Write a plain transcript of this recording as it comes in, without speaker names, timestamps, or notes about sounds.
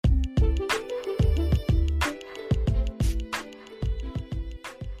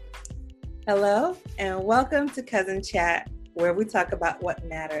Hello, and welcome to Cousin Chat, where we talk about what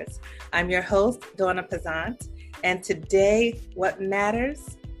matters. I'm your host, Donna Pazant, and today, what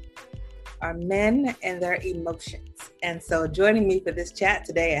matters are men and their emotions. And so joining me for this chat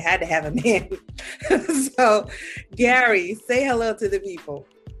today, I had to have a man. So, Gary, say hello to the people.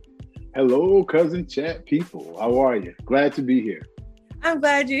 Hello, Cousin Chat people. How are you? Glad to be here. I'm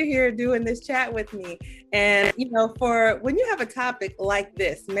glad you're here doing this chat with me. And, for when you have a topic like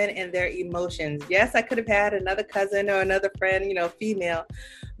this, men and their emotions, yes, I could have had another cousin or another friend, female,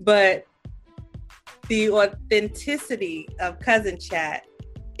 but the authenticity of Cousin Chat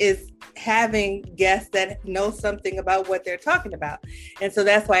is having guests that know something about what they're talking about. And so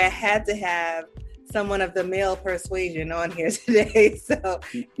that's why I had to have someone of the male persuasion on here today. So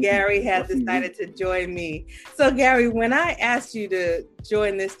Gary has decided to join me. So Gary, when I asked you to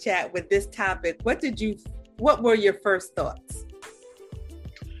join this chat with this topic, what were your first thoughts?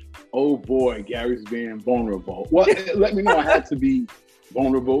 Oh boy, Gary's being vulnerable. Well, let me know I had to be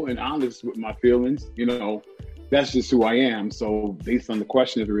vulnerable and honest with my feelings. That's just who I am. So based on the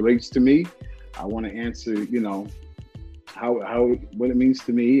question, as it relates to me, I want to answer, what it means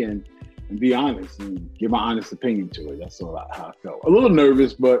to me and be honest and give my honest opinion to it. That's all how I felt. A little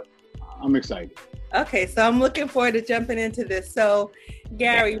nervous, but I'm excited. Okay, so I'm looking forward to jumping into this. So,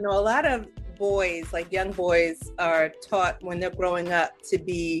 Gary, a lot of boys, like young boys, are taught when they're growing up to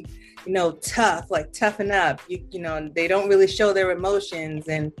be, tough, like toughen up. They don't really show their emotions,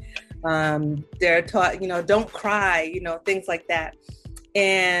 and they're taught, don't cry, things like that.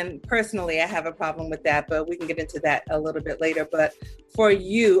 And personally, I have a problem with that, but we can get into that a little bit later. But for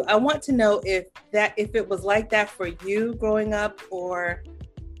you, I want to know if it was like that for you growing up, or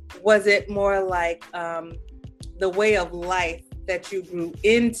was it more like the way of life that you grew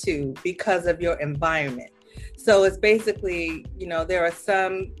into because of your environment? So it's basically, there are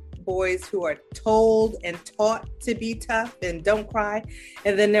some boys who are told and taught to be tough and don't cry.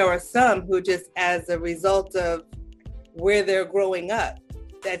 And then there are some who just, as a result of where they're growing up,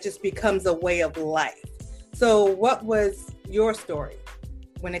 that just becomes a way of life. So what was your story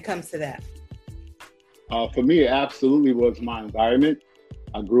when it comes to that? For me, it absolutely was my environment.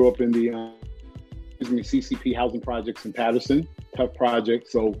 I grew up in the CCP housing projects in Patterson, tough project.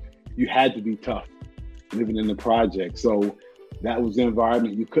 So you had to be tough living in the project. So that was the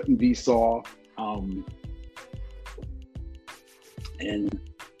environment. You couldn't be soft. And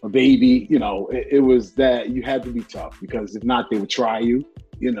a baby, it was that you had to be tough, because if not, they would try you,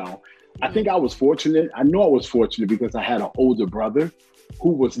 I think I was fortunate. I know I was fortunate because I had an older brother who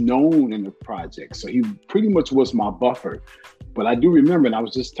was known in the project. So he pretty much was my buffer. But I do remember, and I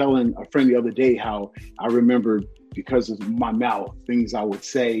was just telling a friend the other day how I remember, because of my mouth, things I would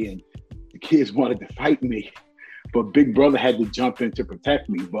say, and the kids wanted to fight me, but Big Brother had to jump in to protect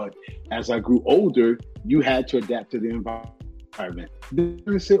me. But as I grew older, you had to adapt to the environment.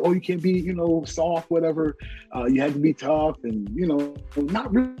 They said, oh, you can't be, soft, whatever. You had to be tough, and,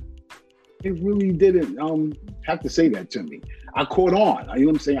 not really. It really didn't have to say that to me. I caught on. You know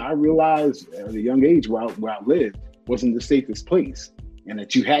what I'm saying? I realized at a young age where I lived wasn't the safest place, and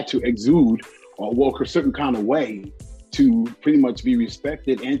that you had to exude or walk a certain kind of way to pretty much be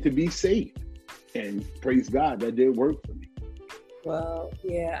respected and to be safe. And praise God, that did work for me. Well,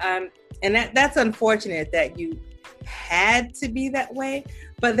 yeah. And that's unfortunate that you had to be that way,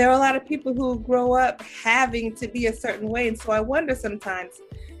 but there are a lot of people who grow up having to be a certain way. And so I wonder sometimes,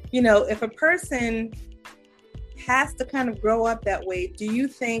 if a person has to kind of grow up that way, do you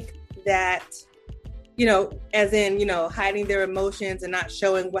think that, as in, hiding their emotions and not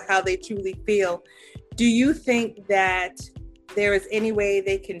showing how they truly feel, do you think that there is any way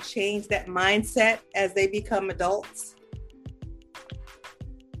they can change that mindset as they become adults?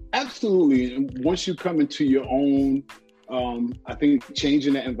 Absolutely. And once you come into your own, I think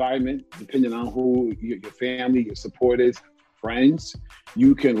changing that environment, depending on who your family, your supporters, friends,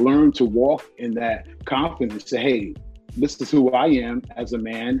 you can learn to walk in that confidence, say, hey, this is who I am as a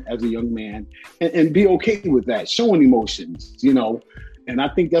man, as a young man, and be okay with that, showing emotions, And I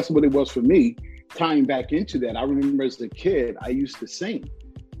think that's what it was for me. Tying back into that, I remember as a kid, I used to sing.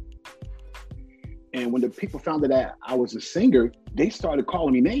 And when the people found that I was a singer, they started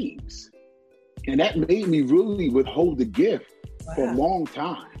calling me names. And that made me really withhold the gift for a long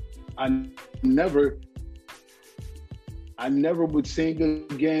time. I never would sing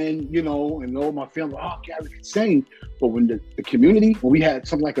again, and all my family, Gary can sing. But when the community, when we had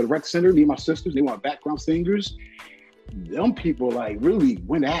something like a rec center, me and my sisters, they were background singers, them people really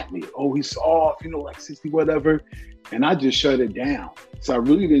went at me. Oh, he's soft, like 60, whatever. And I just shut it down. So I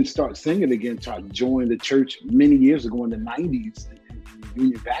really didn't start singing again until I joined the church many years ago in the 90s.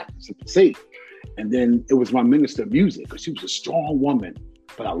 Union Baptist at Passaic. And then it was my minister of music, because she was a strong woman,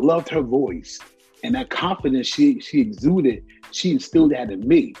 but I loved her voice. And that confidence she exuded, she instilled that in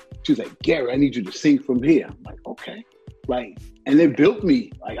me. She was like, Gary, I need you to sing from here. I'm like, okay. Like, and it built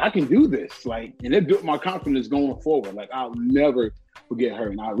me, like, I can do this. Like, and it built my confidence going forward. Like, I'll never forget her.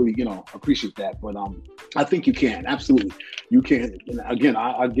 And I really, appreciate that. But I think you can, absolutely. You can. And again,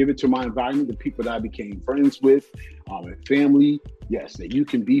 I give it to my environment, the people that I became friends with, and family. Yes, that you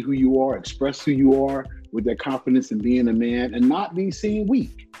can be who you are, express who you are with that confidence in being a man and not be seen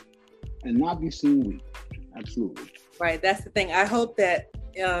weak. Absolutely. Right. That's the thing. I hope that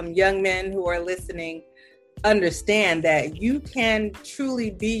young men who are listening understand that you can truly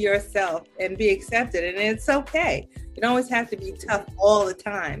be yourself and be accepted, and it's okay. You don't always have to be tough all the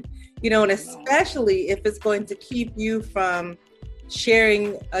time, and especially if it's going to keep you from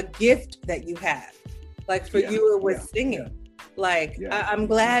sharing a gift that you have. Like for you, it was singing. Like, I'm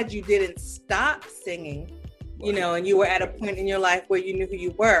glad you didn't stop singing, and you were at a point in your life where you knew who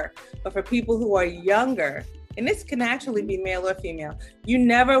you were. But for people who are younger, and this can actually be male or female, you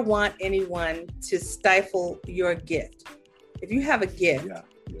never want anyone to stifle your gift. If you have a gift,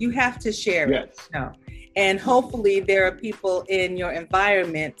 you have to share it. And hopefully there are people in your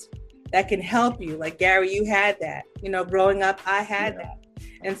environment that can help you. Like Gary, you had that. Growing up, I had that.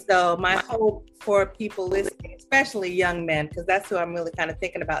 And so my hope for people listening, especially young men, because that's who I'm really kind of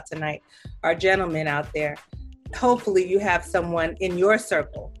thinking about tonight, our gentlemen out there. Hopefully you have someone in your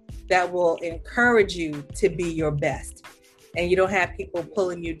circle that will encourage you to be your best, and you don't have people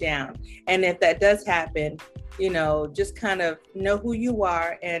pulling you down. And if that does happen, just kind of know who you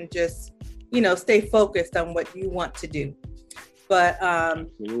are and just, stay focused on what you want to do. But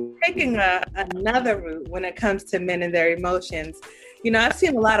taking another route when it comes to men and their emotions, I've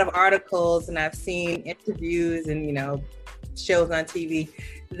seen a lot of articles and I've seen interviews and, shows on TV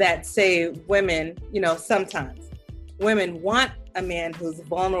that say women, sometimes women want a man who's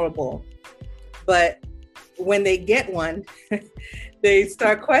vulnerable, but when they get one, they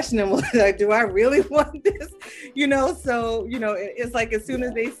start questioning, like, do I really want this? So, it's like as soon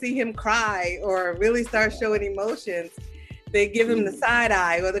as they see him cry or really start showing emotions, they give him the side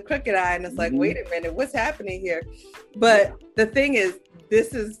eye or the crooked eye. And it's like, wait a minute, what's happening here? But the thing is,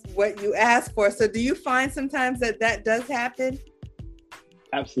 this is what you ask for. So do you find sometimes that does happen?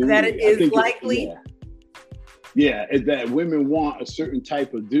 Absolutely. That it is likely? Yeah, is that women want a certain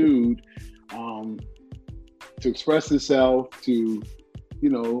type of dude to express himself, to,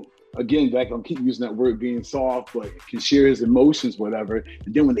 again, back, I'll keep using that word, being soft, but can share his emotions, whatever.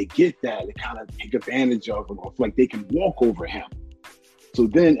 And then when they get that, they kind of take advantage of him, or like they can walk over him. So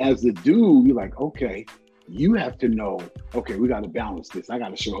then as the dude, you're like, okay, you have to know, okay, we got to balance this. I got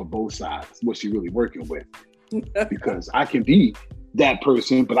to show her both sides, what she's really working with. Because I can be that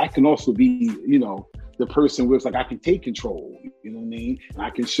person, but I can also be, the person where it's like I can take control, you know what I mean? And I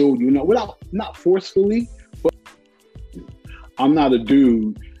can show, without, not forcefully, but I'm not a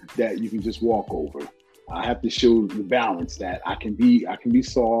dude that you can just walk over. I have to show the balance that I can be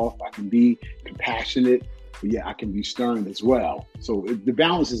soft, I can be compassionate, but I can be stern as well. So the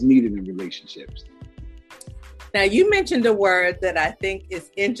balance is needed in relationships. Now, you mentioned a word that I think is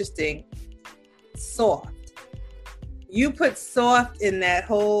interesting, soft. You put soft in that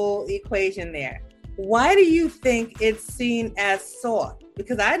whole equation there. Why do you think it's seen as soft?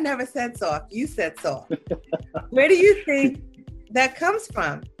 Because I never said soft. You said soft. Where do you think that comes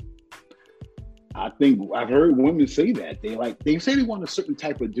from? I think I've heard women say that. They say they want a certain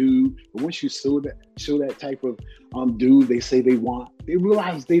type of dude, but once you show that type of dude they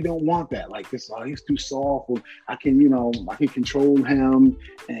realize they don't want that. Like this, he's too soft, or I can control him,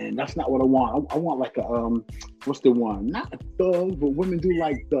 and that's not what I want. I want like a what's the one? Not a thug, but women do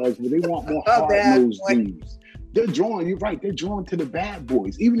like thugs, but they want more hard-nosed dudes. They're drawn to the bad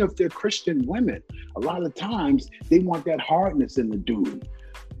boys, even if they're Christian women. A lot of times they want that hardness in the dude.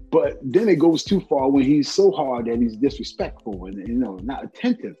 But then it goes too far when he's so hard that he's disrespectful and not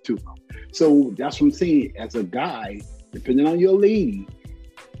attentive to them. So that's what I'm saying. As a guy, depending on your lady,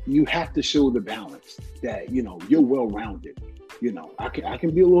 you have to show the balance that you're well-rounded. I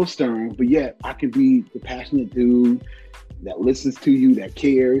can be a little stern, but yet I can be the passionate dude that listens to you, that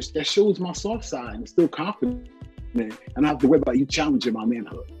cares, that shows my soft side and still confident, and I don't have to worry about you challenging my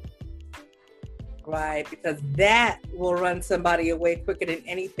manhood. Right, because that will run somebody away quicker than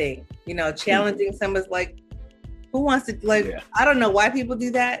anything. Challenging someone's like, who wants to, I don't know why people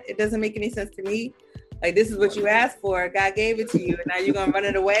do that. It doesn't make any sense to me. Like, this is what you asked for. God gave it to you, and now you're going to run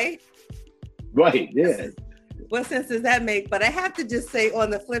it away? Right, yeah. What sense does that make? But I have to just say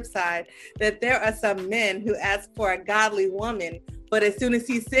on the flip side that there are some men who ask for a godly woman But as soon as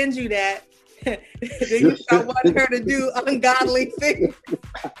he sends you that, then you start wanting her to do ungodly things.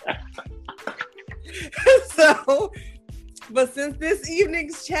 So, but since this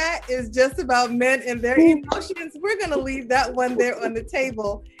evening's chat is just about men and their emotions, we're going to leave that one there on the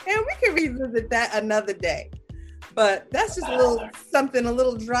table, and we can revisit that another day. But that's just a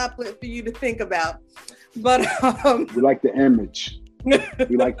little droplet for you to think about. But we like the image.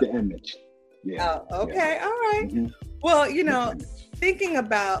 We like the image. Yeah. Oh, okay. Yeah. All right. Mm-hmm. Well, thinking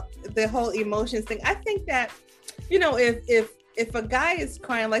about the whole emotions thing, I think that, if a guy is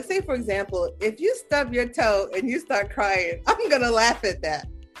crying, like say, for example, if you stub your toe and you start crying, I'm going to laugh at that.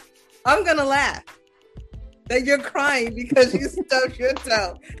 I'm going to laugh that you're crying because you stubbed your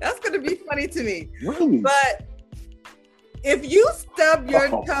toe. That's going to be funny to me. Really? But if you stub your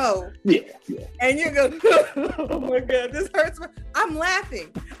toe and you go, oh my God, this hurts, I'm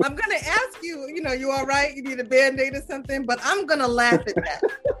laughing. I'm going to ask you, you all right? You need a Band-Aid or something? But I'm going to laugh at that.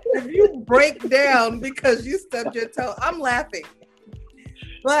 If you break down because you stubbed your toe, I'm laughing.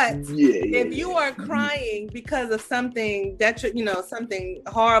 But if you are crying because of something that, something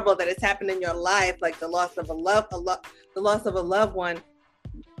horrible that has happened in your life, like the loss of a loved one,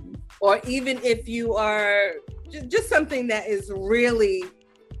 or even if you are just something that is really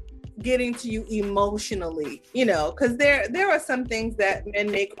getting to you emotionally, because there are some things that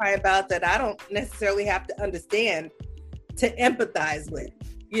men may cry about that I don't necessarily have to understand to empathize with,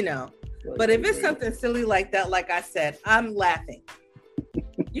 But if it's something silly like that, like I said, I'm laughing.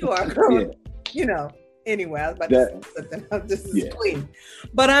 You are growing, Anyway, I was about to say something. I'm just clean.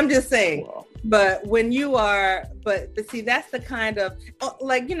 But I'm just saying, but when you are, but see, that's the kind of,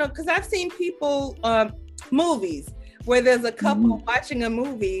 because I've seen people, movies where there's a couple watching a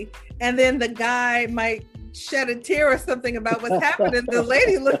movie and then the guy might shed a tear or something about what's happening. The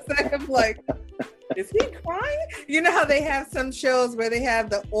lady looks at him like, is he crying? You know how they have some shows where they have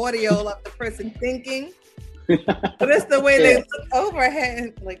the audio of the person thinking? But it's the way they look overhead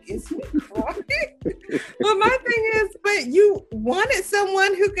and like, is he crying? Well, my thing is, but you wanted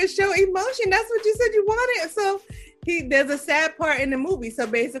someone who could show emotion. That's what you said you wanted. So there's a sad part in the movie. So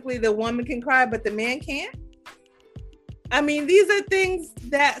basically the woman can cry, but the man can't. I mean, these are things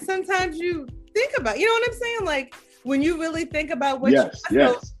that sometimes you think about. You know what I'm saying? Like when you really think about what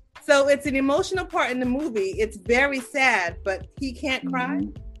So it's an emotional part in the movie. It's very sad, but he can't cry.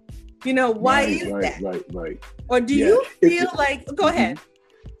 Why is that? Right. Or do you feel like, go ahead.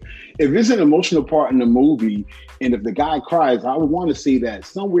 If it's an emotional part in the movie, and if the guy cries, I would want to say that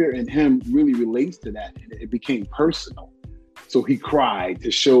somewhere in him really relates to that. And it became personal. So he cried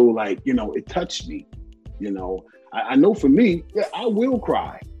to show like, it touched me. I know for me, I will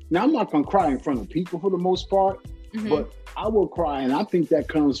cry. Now, I'm not going to cry in front of people for the most part, but I will cry. And I think that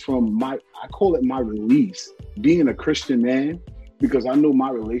comes from I call it my release, being a Christian man, because I know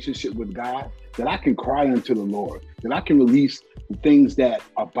my relationship with God, that I can cry unto the Lord, that I can release the things that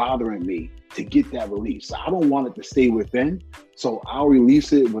are bothering me to get that release. So I don't want it to stay within. So I'll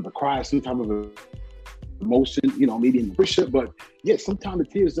release it with a cry, some type of emotion, maybe in worship. But sometimes the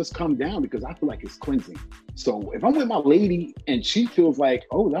tears just come down because I feel like it's cleansing. So if I'm with my lady and she feels like,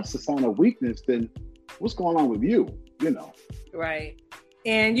 oh, that's a sign of weakness, then what's going on with you? Right.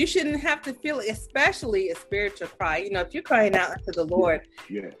 And you shouldn't have to feel, especially a spiritual cry. If you're crying out to the Lord,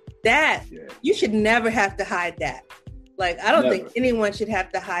 you should never have to hide that. Like, I don't think anyone should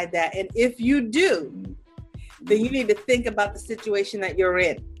have to hide that. And if you do, then you need to think about the situation that you're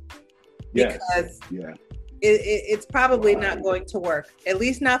in. Because it's probably not going to work, at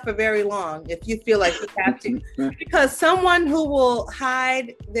least not for very long, if you feel like you have to. Because someone who will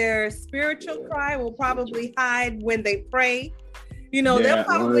hide their spiritual cry will probably hide when they pray. They'll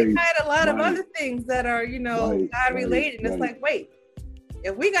probably hide a lot of other things that are, God related. And it's like, wait,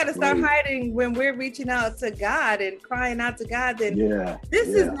 if we got to start hiding when we're reaching out to God and crying out to God, then this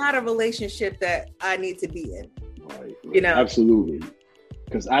is not a relationship that I need to be in. Right. Absolutely.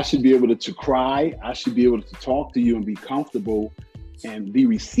 Because I should be able to cry. I should be able to talk to you and be comfortable and be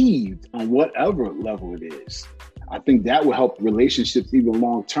received on whatever level it is. I think that will help relationships even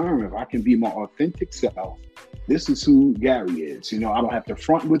long term if I can be my authentic self. This is who Gary is. I don't have to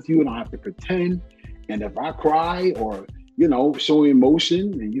front with you. I don't have to pretend. And if I cry or, show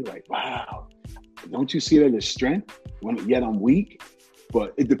emotion and you're like, wow, don't you see that as strength? Yet I'm weak.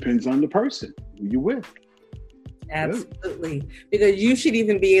 But it depends on the person who you're with. Absolutely. Because you should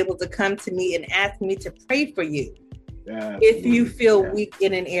even be able to come to me and ask me to pray for you if you feel weak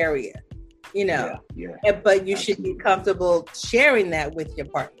in an area, but you should be comfortable sharing that with your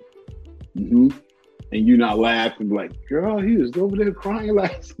partner. Mm-hmm. And you not laughing like, girl, he was over there crying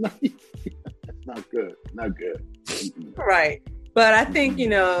last night. Not good. Mm-hmm. Right. But I think,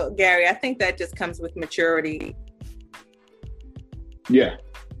 Gary, I think that just comes with maturity. Yeah,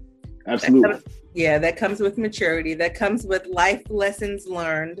 absolutely. That comes with maturity. That comes with life lessons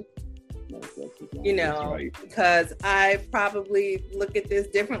learned. Right. Because I probably look at this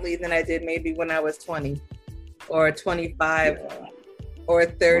differently than I did maybe when I was 20 or 25 or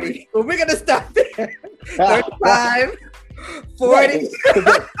 30. Right. Well, we're going to stop there. 35, 40.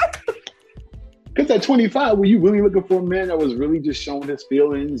 Because at 25, were you really looking for a man that was really just showing his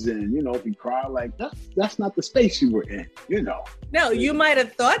feelings and, if he cried, like, that's not the space you were in, No, you might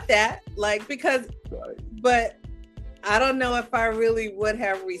have thought that, because, but I don't know if I really would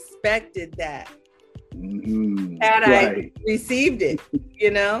have respected that had I received it,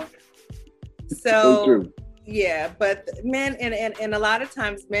 So true. Yeah, but men, and a lot of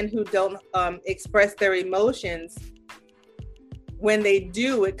times men who don't express their emotions, when they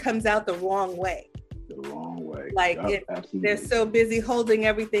do, it comes out the wrong way. They're so busy holding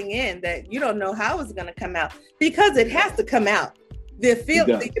everything in that you don't know how it's going to come out, because it has to come out.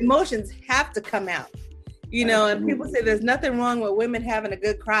 The emotions have to come out, and people say there's nothing wrong with women having a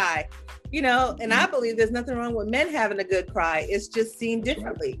good cry, and I believe there's nothing wrong with men having a good cry. It's just seen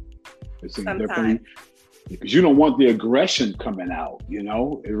differently. It's seen differently because you don't want the aggression coming out,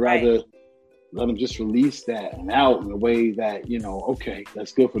 It'd rather let them just release that and out in a way that, okay,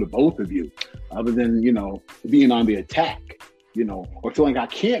 that's good for the both of you. Other than, being on the attack, or feeling I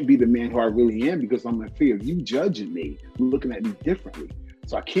can't be the man who I really am because I'm in fear of you judging me, looking at me differently.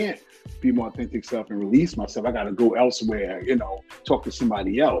 So I can't be my authentic self and release myself. I got to go elsewhere, talk to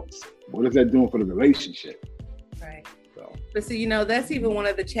somebody else. What is that doing for the relationship? Right. But see, that's even one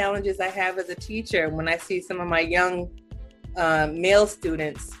of the challenges I have as a teacher when I see some of my young male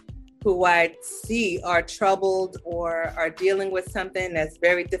students who I see are troubled or are dealing with something that's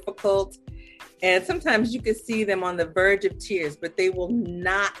very difficult. And sometimes you can see them on the verge of tears, but they will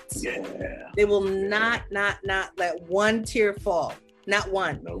not not let one tear fall. Not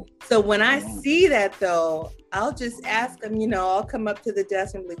one. No. So when I see that though, I'll just ask them, I'll come up to the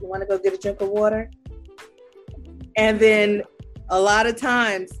desk and be like, you want to go get a drink of water? And then a lot of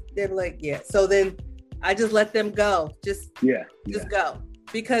times they're like, yeah. So then I just let them go. Just go.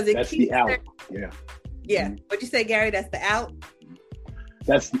 Because it that's keeps the out. Yeah. Mm-hmm. What'd you say, Gary? That's the out?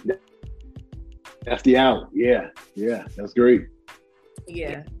 That's the out. Yeah. That's great.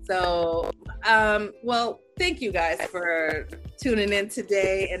 Yeah. So, well, thank you guys for tuning in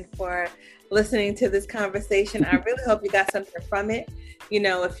today and for listening to this conversation. I really hope you got something from it.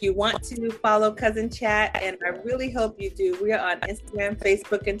 If you want to follow Cousin Chat, and I really hope you do, we are on Instagram,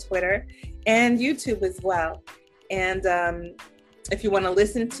 Facebook, and Twitter, and YouTube as well. And if you want to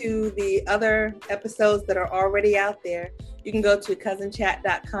listen to the other episodes that are already out there, you can go to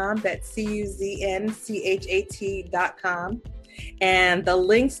cousinchat.com. That's CUZNCHAT.com. And the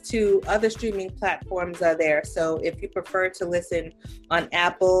links to other streaming platforms are there. So if you prefer to listen on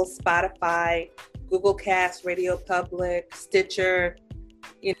Apple, Spotify, Google Cast, Radio Public, Stitcher.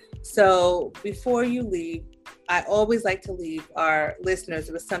 So before you leave, I always like to leave our listeners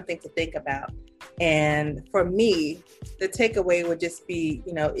with something to think about. And for me, the takeaway would just be,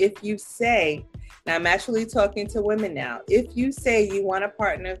 if you say, now I'm actually talking to women now, if you say you want a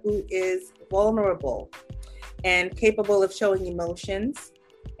partner who is vulnerable and capable of showing emotions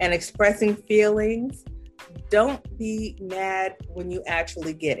and expressing feelings, don't be mad when you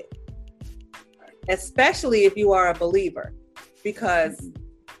actually get it. Especially if you are a believer, because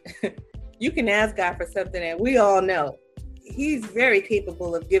you can ask God for something and we all know He's very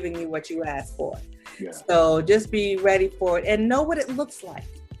capable of giving you what you ask for. Yeah. So just be ready for it and know what it looks like.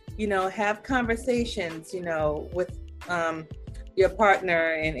 Have conversations, with your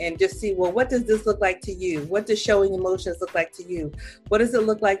partner and just see, well, what does this look like to you? What does showing emotions look like to you? What does it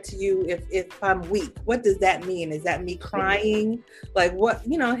look like to you if I'm weak? What does that mean? Is that me crying? Like what,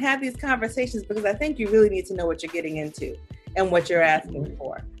 have these conversations, because I think you really need to know what you're getting into and what you're asking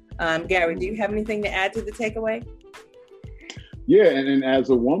for. Gary, do you have anything to add to the takeaway? Yeah, and as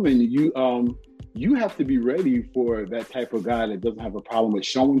a woman, you have to be ready for that type of guy that doesn't have a problem with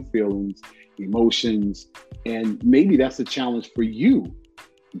showing feelings, emotions, and maybe that's a challenge for you.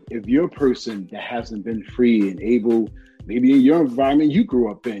 If you're a person that hasn't been free and able, maybe in your environment you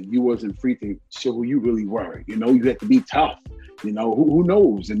grew up in, you wasn't free to show who you really were. You had to be tough. Who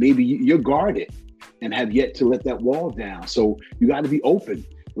knows? And maybe you're guarded and have yet to let that wall down. So you got to be open.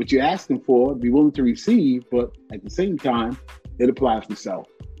 What you're asking for, be willing to receive, but at the same time, it applies to self.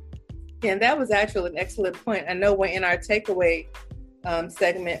 Yeah, and that was actually an excellent point. I know we're in our takeaway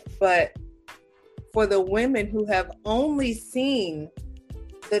segment, but for the women who have only seen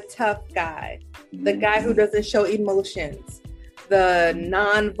the tough guy, the guy who doesn't show emotions, the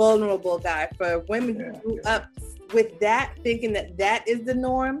non-vulnerable guy. For women who grew up with that, thinking that that is the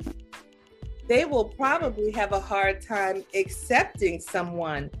norm, they will probably have a hard time accepting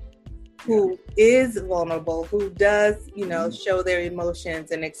someone who is vulnerable, who does, show their emotions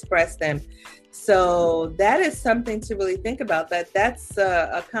and express them. So that is something to really think about. That's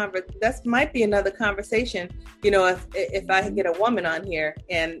that might be another conversation. If I could get a woman on here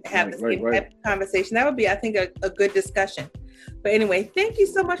and have the same type of conversation, that would be, I think, a good discussion. But anyway, thank you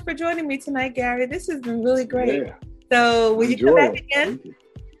so much for joining me tonight, Gary. This has been really great. Yeah. So will you come back again?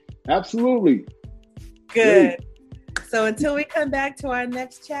 Absolutely. Good. Great. So until we come back to our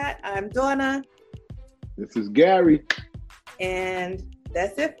next chat, I'm Donna. This is Gary. And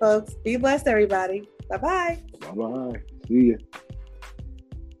that's it, folks. Be blessed, everybody. Bye-bye. Bye-bye. See ya.